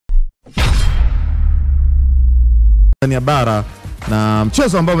Tanzania bara, na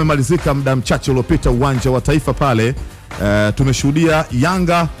mchezo ambao umemalizika muda mchache uliopita uwanja wa Taifa pale. Tumeshuhudia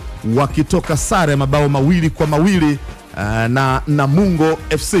Yanga wakitoka sare mabao 2-2 na Namungo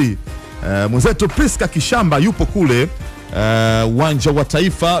FC. Mwenzetu Priska Kishamba yupo kule uwanja wa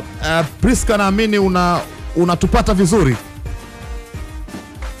Taifa. Priska, naamini unatupata vizuri.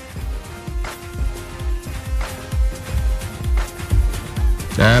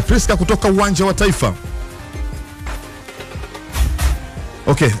 Priska kutoka uwanja wa Taifa.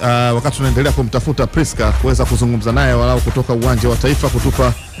 Okay, wakati tunaendelea kumtafuta Priska kuweza kuzungumza naye walau kutoka uwanja wa Taifa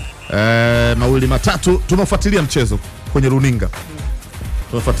kutupa mawili matatu, tumefuatilia mchezo kwenye runinga.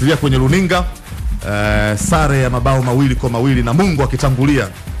 Tumefuatilia kwenye runinga sare ya mabao 2-2 na Mungu akitangulia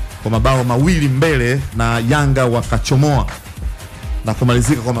kwa mabao 2 mbele na Yanga wakachomoa na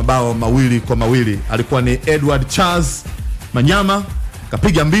kumalizika kwa mabao 2-2. Alikuwa ni Edward Charles Manyama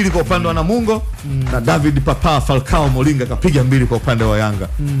kapiga 2 kwa upande wa Namungo na David Papa Falcao Molinga kapiga 2 kwa upande wa Yanga.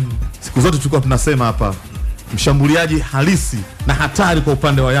 Siku zote tulikuwa tunasema hapa mshambuliaji halisi na hatari kwa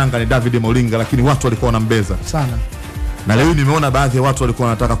upande wa Yanga ni David Molinga, lakini watu walikuwa wanambeza sana. Na leo nimeona baadhi ya watu walikuwa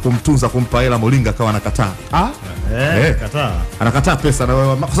wanataka kumtunza kumpa hela Molinga akawa anakataa. Kataa. Anakataa pesa na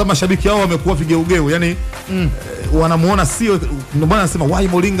kwa sababu mashabiki hao wamekuwa vigeugeu, yani wanamuona sio, ndio maana nasema why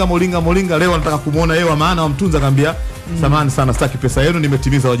Molinga leo anataka kumuona yeye, maana wamtunza akamwambia samahani sana, sitaki pesa yenu,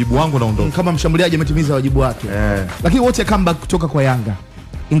 nimetimiza wajibu wangu na ondoka. Kama mshambuliaji ametimiza wajibu wake. Lakini wote comeback kutoka kwa Yanga.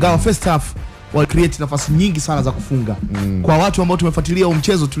 Ingawa first half wali create nafasi nyingi sana za kufunga. Kwa watu ambao tumefuatilia huu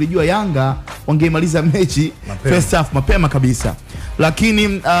mchezo tulijua Yanga wangeimaliza mechi first half mapema kabisa.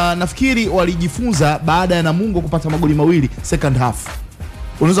 Lakini nafikiri walijifunza baada ya Namungo kupata magoli 2 second half.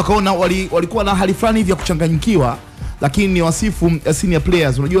 Unaweza kaona walikuwa na hali fulani hivi ya kuchanganyikiwa, lakini ni wasifu senior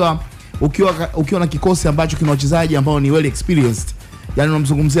players. Unajua ukiwa na kikosi ambacho kina wachezaji ambao ni well experienced, yani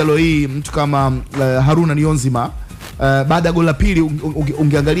unamzungumzia leo hii mtu kama Haruna Niyonzima, baada ya goli la pili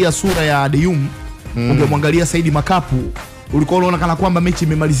ungeangalia sura ya Deyum, ungemwangalia Saidi Makapu, ulikuwa unaona kana kwamba mechi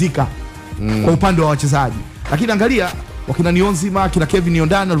imemalizika kwa upande wa wachezaji. Lakini angalia wakina Niyonzima, kina Kevin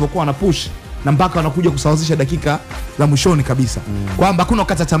Yondani walivyokuwa wana push na mpaka wanakuja kusawazisha dakika za mwishoni kabisa. Kwamba hakuna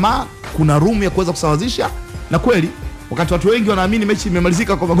kukata tamaa, kuna room ya kuweza kusawazisha, na kweli wakati watu wengi wanaamini mechi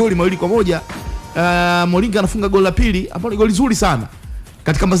imemalizika kwa magoli 2-1, Molinga anafunga goli la pili ambalo ni goli zuri sana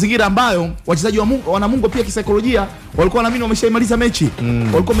katika mazingira ambayo wachezaji wa Namungo pia kisaikolojia walikuwa wanaamini wameshaimaliza mechi.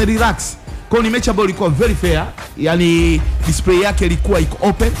 Walikuwa wamerelax. Kwa hiyo ni mechi ambayo ilikuwa very fair, yani display yake ilikuwa iko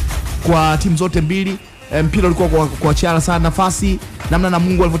open kwa timu zote mbili. Mpira ulikuwa kwa chiara sana nafasi, namna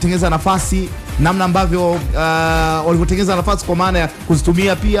Namungo walivyotengeneza nafasi, namna ambavyo walivyotengeneza nafasi kwa maana ya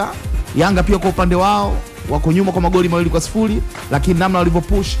kuzitumia pia. Yanga pia kwa upande wao wako nyuma kwa magoli 2-0, lakini namna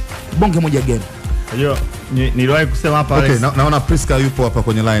walivyopush bonge moja game. Ndio niliwahi kusema hapa. Okay, naona Priska yupo hapa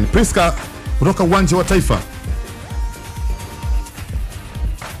kwenye line. Priska kutoka uwanja wa Taifa.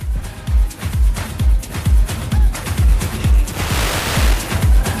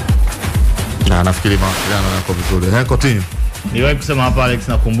 Na nafikiri mawasiliano yako vizuri. Continue. Niliwahi kusema hapa Alex,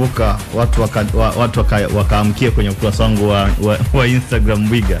 nakumbuka watu wakaamkia kwenye ukurasa wangu wa Instagram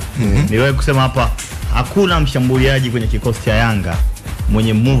Bwiga. Niliwahi kusema hapa hakuna mshambuliaji kwenye kikosi cha Yanga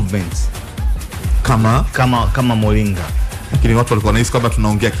mwenye movements kama Molinga. Lakini watu walikuwa wanahisi kwamba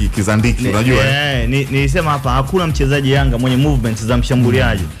tunaongea kizandiki, unajua. Nilisema hapa hakuna mchezaji Yanga mwenye movements za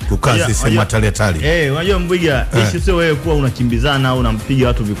mshambuliaji. Kukazi sema hatari. Unajua Mbwiga, issue sio wewe kuwa unakimbizana au unampiga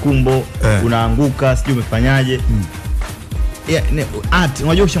watu vikumbo, unaanguka, sijui umefanyaje.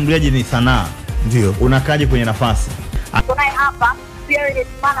 Unajua ushambuliaji ni sanaa. Ndio. Unakaje kwenye nafasi. Tunaye hapa Spirit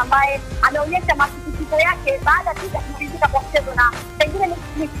man ambaye ameonyesha masikitiko yake baada ya kumalizika kwa mchezo, na pengine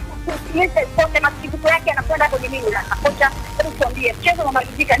ni sote masikitiko yake anakwenda kwenye nini na kocha. Hebu tuambie mchezo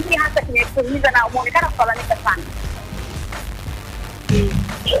umemalizika, nini hasa kimekuumiza na umeonekana kulalamika sana?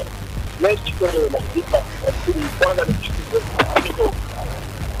 Mechi kwa dakika kwanza ni kitu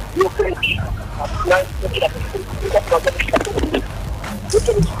hiyo kweli na kila kitu kwa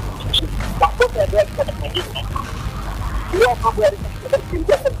makosa ya kwa mwingine leo mambo ya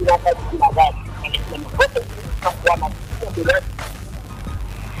kuingia katika kazi na gari kwa makosa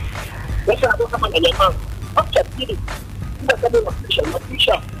sasa ndio kama jamaa acha pili ndio kama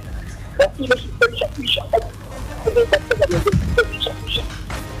unafisha lakini kisha ndio katika ndio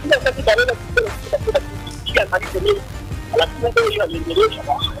ndio katika ile kia malizo ni lakini ndio hiyo inaendelea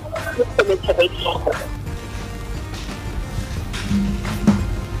kwa tumecheza.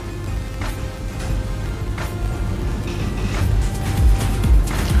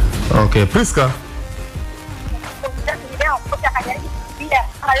 Okay, Priska.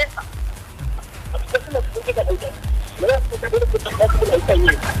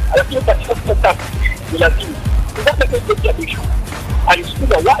 Lakini katika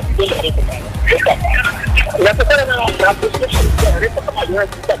alisukuma wapi ndio alipofanya. Inatokana na position ya refa kama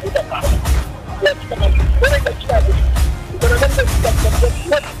alianza kuta pale. Ya kama bora itakuwa kuna namna ya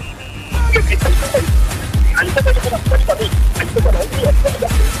kuta alipata kama kupata bidii alipata na hiyo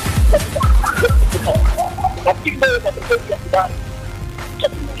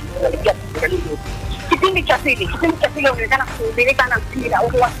lakini kipindi cha pili unaonekana kuhudhurika na mpira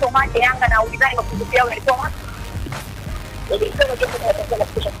uliwasomaje Yanga na ulidhani mapungufu yao yalikuwa wapi?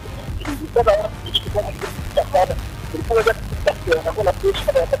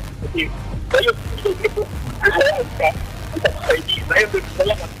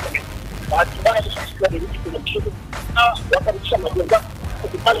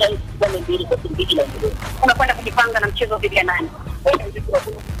 Unakwenda kujipanga na mchezo dhidi ya nani?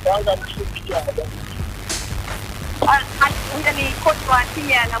 Ni kocha wa timu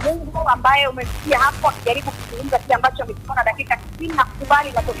ya Namungo ambaye umesikia hapo akijaribu kuzungumza kile ambacho amekiona dakika 90 na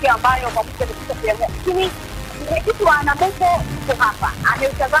kukubali matokeo ambayo mwamuzi amekuja kuyaamua. Lakini mwenyekiti wa Namungo yuko hapa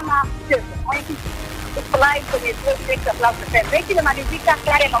ameutazama mchezo. Mwenyekiti uko live kwenye voicekitaatv. Mechi imemalizika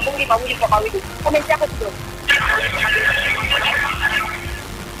sare magoli 2-2. Komenti yako kidogo.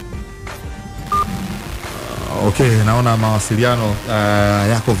 Okay, naona mawasiliano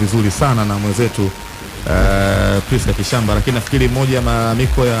yako vizuri sana na mwenzetu Priska Kishamba, lakini nafikiri moja ya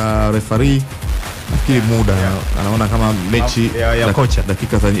malalamiko ya referee nafikiri muda anaona kama mechi ya kocha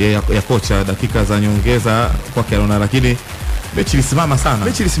kocha dakika za nyongeza kwake anaona, lakini mechi ilisimama sana.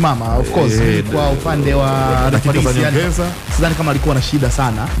 Mechi ilisimama of course kwa upande wa dakika za nyongeza. Sidhani kama alikuwa na shida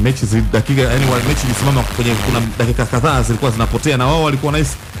sana. Mechi dakika mechi ilisimama kwenye kuna dakika kadhaa zilikuwa zinapotea na wao walikuwa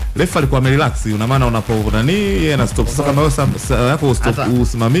nice. Refa alikuwa amerelax, una maana unapo nani yeye na stop. Sasa kama wewe yako stop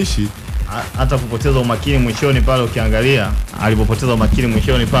usimamishi hata kupoteza umakini mwishoni pale, ukiangalia alipopoteza umakini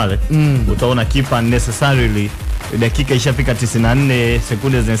mwishoni pale utaona kipa unnecessarily dakika ishafika 94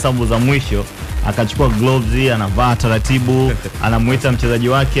 sekunde zinahesabu za mwisho akachukua gloves, anavaa taratibu, anamuita mchezaji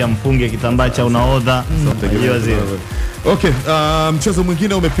wake amfunge kitambaa cha unaodha. Hiyo zile. Okay, mchezo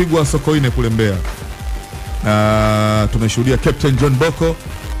mwingine umepigwa Sokoine kule Mbeya. Tumeshuhudia Captain John Boko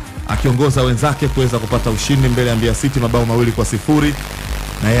akiongoza wenzake kuweza kupata ushindi mbele ya Mbeya City mabao 2-0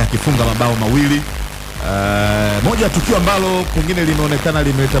 na yeye akifunga mabao 2. Moja tukio ambalo pengine limeonekana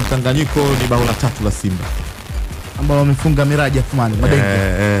limeleta mkanganyiko ni bao la 3 la Simba ambao wamefunga Miraji Athmani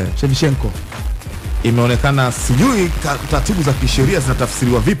Madenge Shevchenko. Imeonekana sijui taratibu za kisheria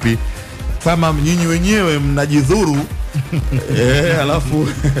zinatafsiriwa vipi, kama nyinyi wenyewe mnajidhuru alafu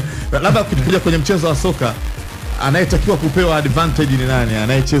labda kuja kwenye mchezo wa soka anayetakiwa kupewa advantage ni nani?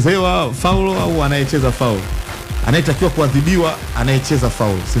 Anayechezewa foul au anayecheza foul? Anayetakiwa kuadhibiwa anayecheza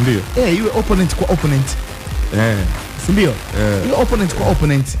foul, si ndio? Iwe opponent kwa opponent. Si ndio? Iwe opponent kwa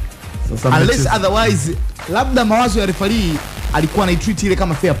opponent. Unless otherwise labda mawazo ya referee alikuwa anaitreat ile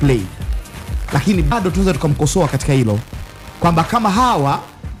kama fair play. Lakini bado tunaweza tukamkosoa katika hilo kwamba kama hawa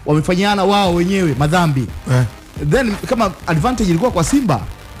wamefanyana wao wenyewe madhambi. Then kama advantage ilikuwa kwa Simba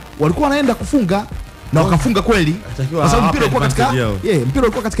walikuwa wanaenda kufunga na wakafunga kweli, kwa sababu mpira ulikuwa katika mpira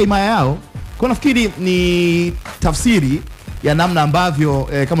ulikuwa katika himaya yao. Kwa nafikiri ni tafsiri ya namna ambavyo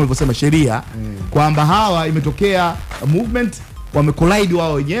kama ulivyosema sheria kwamba hawa imetokea movement wamecollide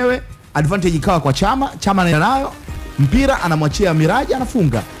wao wenyewe, advantage ikawa kwa Chama anaenda nayo mpira anamwachia Miraji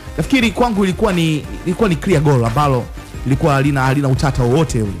anafunga. Nafikiri kwangu ilikuwa ni clear goal ambalo ilikuwa halina utata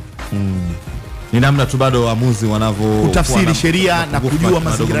wowote ule. Ni namna tu bado waamuzi wanavyo kutafsiri sheria na kujua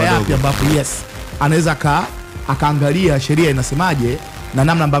mazingira yapi ambapo anaweza akaangalia sheria inasemaje na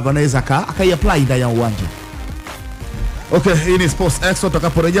namna ambavyo anaweza akaiapply ndani ya uwanja. Okay, hii ni Sports Extra.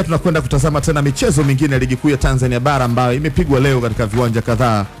 Tutakaporejea tunakwenda kutazama tena michezo mingine ya ligi kuu ya Tanzania bara ambayo imepigwa leo katika viwanja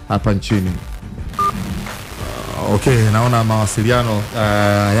kadhaa hapa nchini. Okay, naona mawasiliano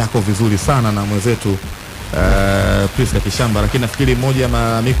yako vizuri sana na mwenzetu Priska Kishamba, lakini nafikiri moja ya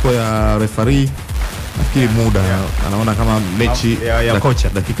malalamiko ya referee nafikiri muda anaona kama mechi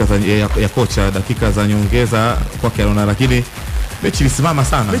dakika za nyongeza kwake anaona, lakini mechi ilisimama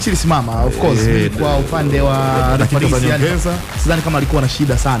sana. Mechi ilisimama of course kwa upande wa dakika za nyongeza. Sidhani kama alikuwa na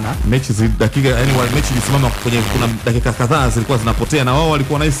shida sana. Mechi ilisimama kwenye kuna dakika kadhaa zilikuwa zinapotea na wao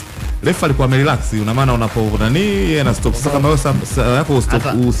walikuwa nice. Refa alikuwa amerelax, una maana unapo nani yeye na stop. Sasa kama wewe yako stop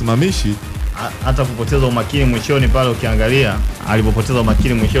usimamishi hata kupoteza umakini mwishoni pale, ukiangalia alipopoteza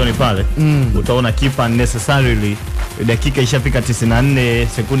umakini mwishoni pale utaona kipa unnecessarily dakika ishafika 94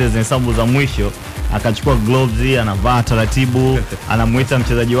 sekunde zinahesabu za mwisho akachukua gloves, anavaa taratibu, anamuita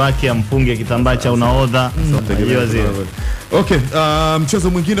mchezaji wake amfunge kitambaa cha unaodha. Hiyo zile. Okay, mchezo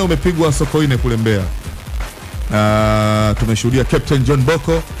mwingine umepigwa Sokoine kule Mbeya. Tumeshuhudia Captain John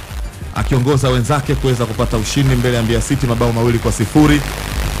Boko akiongoza wenzake kuweza kupata ushindi mbele ya Mbeya City mabao 2-0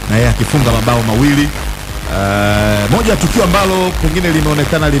 na yeye akifunga mabao 2. Moja ya tukio ambalo pengine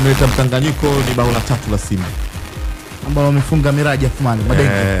limeonekana limeleta mkanganyiko ni bao la 3 la Simba ambao wamefunga Miraji Athmani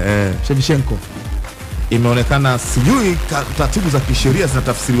Madenke Shevchenko. Imeonekana sijui taratibu za kisheria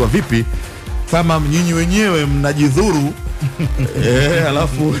zinatafsiriwa vipi, kama nyinyi wenyewe mnajidhuru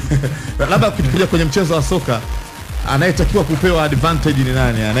alafu labda kuja kwenye mchezo wa soka anayetakiwa kupewa advantage ni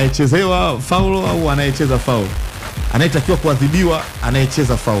nani? Anayechezewa foul au anayecheza foul? Anayetakiwa kuadhibiwa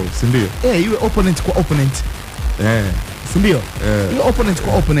anayecheza foul, si ndio? Iwe opponent kwa opponent. Si ndio? Iwe opponent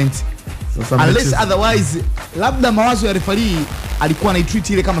kwa opponent. Sasa unless otherwise labda mawazo ya referee alikuwa anaitreat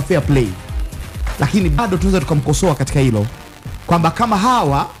ile kama fair play. Lakini bado tunaweza tukamkosoa katika hilo kwamba kama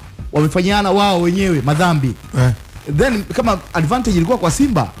hawa wamefanyana wao wenyewe madhambi. Then kama advantage ilikuwa kwa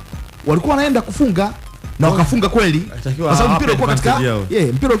Simba walikuwa wanaenda kufunga na wakafunga kweli, kwa sababu mpira ulikuwa katika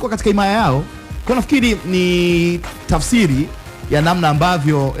mpira ulikuwa katika himaya yao. Kwa nafikiri ni tafsiri ya namna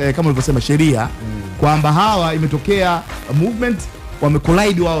ambavyo kama ulivyosema sheria kwamba hawa imetokea movement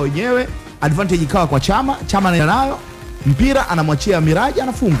wamecollide wao wenyewe, advantage ikawa kwa Chama anaenda nayo mpira anamwachia Miraji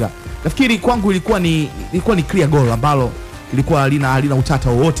anafunga. Nafikiri kwangu ilikuwa ni clear goal ambalo ilikuwa halina utata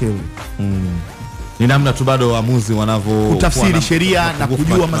wowote ule. Ni namna tu bado waamuzi wanavyo kutafsiri sheria na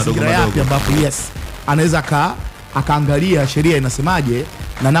kujua mazingira yapi ambapo anaweza akaangalia sheria inasemaje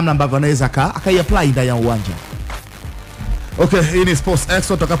na namna ambavyo anaweza akaiapply ndani ya uwanja. Okay, hii ni Sports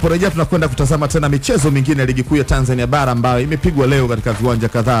Extra. Tutakaporejea tunakwenda kutazama tena michezo mingine ya ligi kuu ya Tanzania bara ambayo imepigwa leo katika viwanja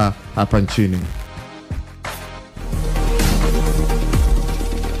kadhaa hapa nchini.